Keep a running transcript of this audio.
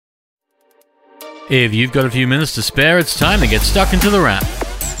If you've got a few minutes to spare, it's time to get stuck into the wrap.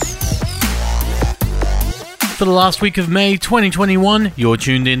 For the last week of May 2021, you're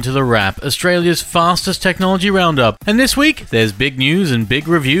tuned into The Wrap, Australia's fastest technology roundup. And this week, there's big news and big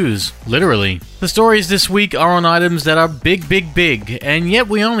reviews. Literally. The stories this week are on items that are big, and yet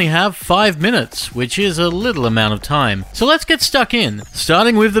we only have 5 minutes, which is a little amount of time. So let's get stuck in,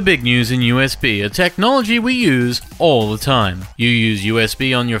 starting with the big news in USB, a technology we use all the time. You use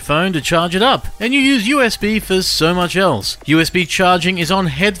USB on your phone to charge it up, and you use USB for so much else. USB charging is on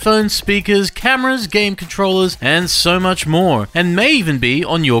headphones, speakers, cameras, game controllers, and so much more, and may even be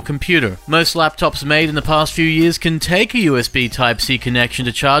on your computer. Most laptops made in the past few years can take a USB Type-C connection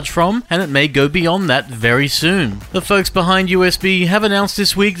to charge from, and it may go beyond that very soon. The folks behind USB have announced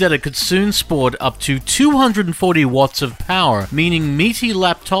this week that it could soon sport up to 240 watts of power, meaning meaty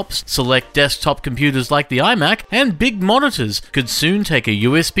laptops, select desktop computers like the iMac, and big monitors could soon take a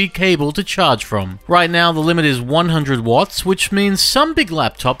USB cable to charge from. Right now, the limit is 100 watts, which means some big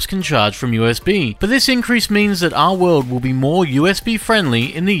laptops can charge from USB, but this increase means that our world will be more USB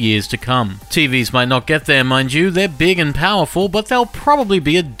friendly in the years to come. TVs might not get there, mind you, they're big and powerful, but they'll probably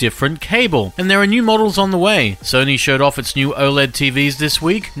be a different cable. And there are new models on the way. Sony showed off its new OLED TVs this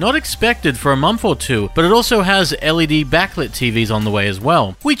week, not expected for a month or two, but it also has LED backlit TVs on the way as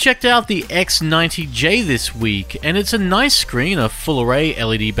well. We checked out the X90J this week, and it's a nice screen, a full array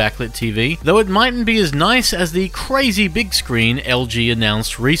LED backlit TV, though it mightn't be as nice as the crazy big screen LG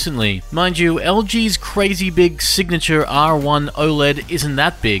announced recently. Mind you, LG's crazy big signature R1 OLED isn't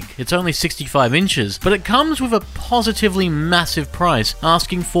that big, it's only 65 inches, but it comes with a positively massive price,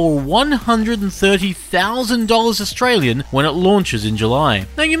 asking for $130,000 Australian when it launches in July.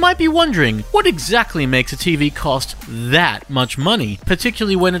 Now you might be wondering, what exactly makes a TV cost that much money,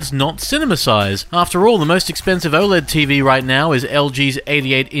 particularly when it's not cinema size? After all, the most expensive OLED TV right now is LG's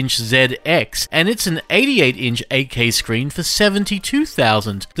 88-inch ZX, and it's an 88-inch 8K screen for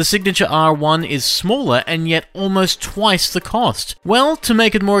 $72,000. The signature R1 is smaller and yet almost twice the cost. Well, to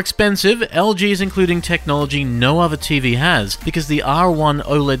make it more expensive, LG is including technology no other TV has, because the R1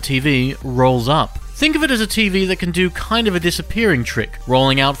 OLED TV rolls up. Think of it as a TV that can do kind of a disappearing trick,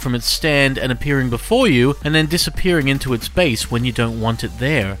 rolling out from its stand and appearing before you, and then disappearing into its base when you don't want it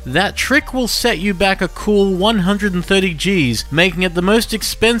there. That trick will set you back a cool 130 Gs, making it the most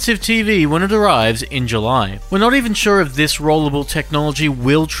expensive TV when it arrives in July. We're not even sure if this rollable technology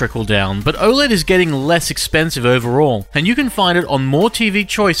will trickle down, but OLED is getting less expensive overall, and you can find it on more TV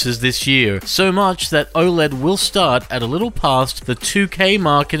choices this year, so much that OLED will start at a little past the 2K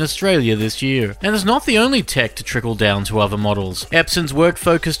mark in Australia this year. And it's not the only tech to trickle down to other models. Epson's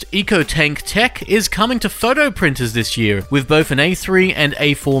work-focused EcoTank tech is coming to photo printers this year, with both an A3 and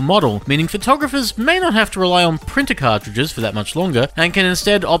A4 model, meaning photographers may not have to rely on printer cartridges for that much longer, and can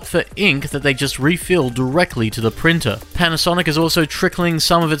instead opt for ink that they just refill directly to the printer. Panasonic is also trickling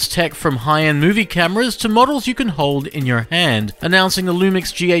some of its tech from high-end movie cameras to models you can hold in your hand, announcing the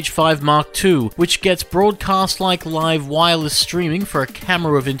Lumix GH5 Mark II, which gets broadcast-like live wireless streaming for a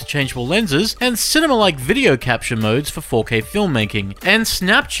camera of interchangeable lenses, and cinema-like video capture modes for 4K filmmaking. And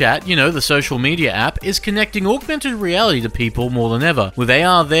Snapchat, the social media app, is connecting augmented reality to people more than ever, with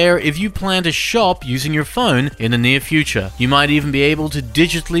AR there if you plan to shop using your phone in the near future. You might even be able to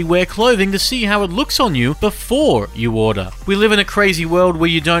digitally wear clothing to see how it looks on you before you order. We live in a crazy world where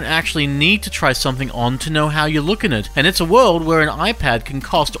you don't actually need to try something on to know how you look in it, and it's a world where an iPad can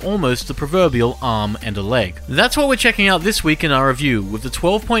cost almost the proverbial arm and a leg. That's what we're checking out this week in our review, with the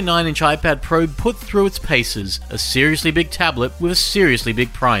 12.9-inch iPad Pro put through its paces, a seriously big tablet with a seriously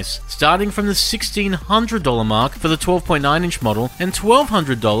big price, starting from the $1,600 mark for the 12.9-inch model and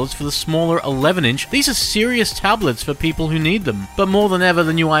 $1,200 for the smaller 11-inch. These are serious tablets for people who need them. But more than ever,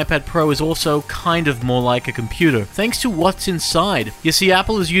 the new iPad Pro is also kind of more like a computer, thanks to what's inside. You see,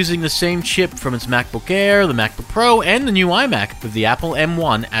 Apple is using the same chip from its MacBook Air, the MacBook Pro, and the new iMac, with the Apple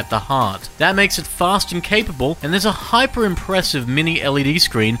M1 at the heart. That makes it fast and capable, and there's a hyper-impressive mini LED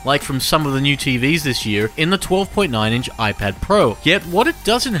screen, like from some of the new TVs this year, in the 12.9-inch iPad Pro. Yet what it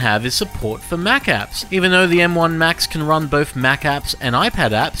doesn't have is support for Mac apps. Even though the M1 Max can run both Mac apps and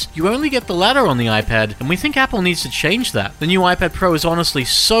iPad apps, you only get the latter on the iPad, and we think Apple needs to change that. The new iPad Pro is honestly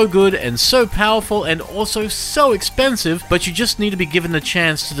so good and so powerful and also so expensive, but you just need to be given the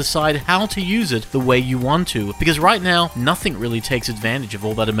chance to decide how to use it the way you want to, because right now, nothing really takes advantage of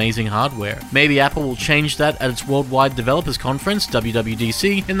all that amazing hardware. Maybe Apple will change that at its Worldwide Developers Conference,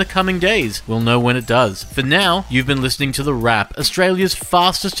 WWDC, in the coming days. We'll know when it does. For now, you've been listening to The Wrap, Australia's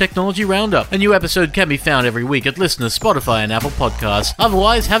fastest technology roundup. A new episode can be found every week at Listener, Spotify, and Apple Podcasts.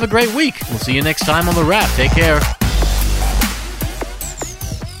 Otherwise, have a great week. We'll see you next time on The Wrap. Take care.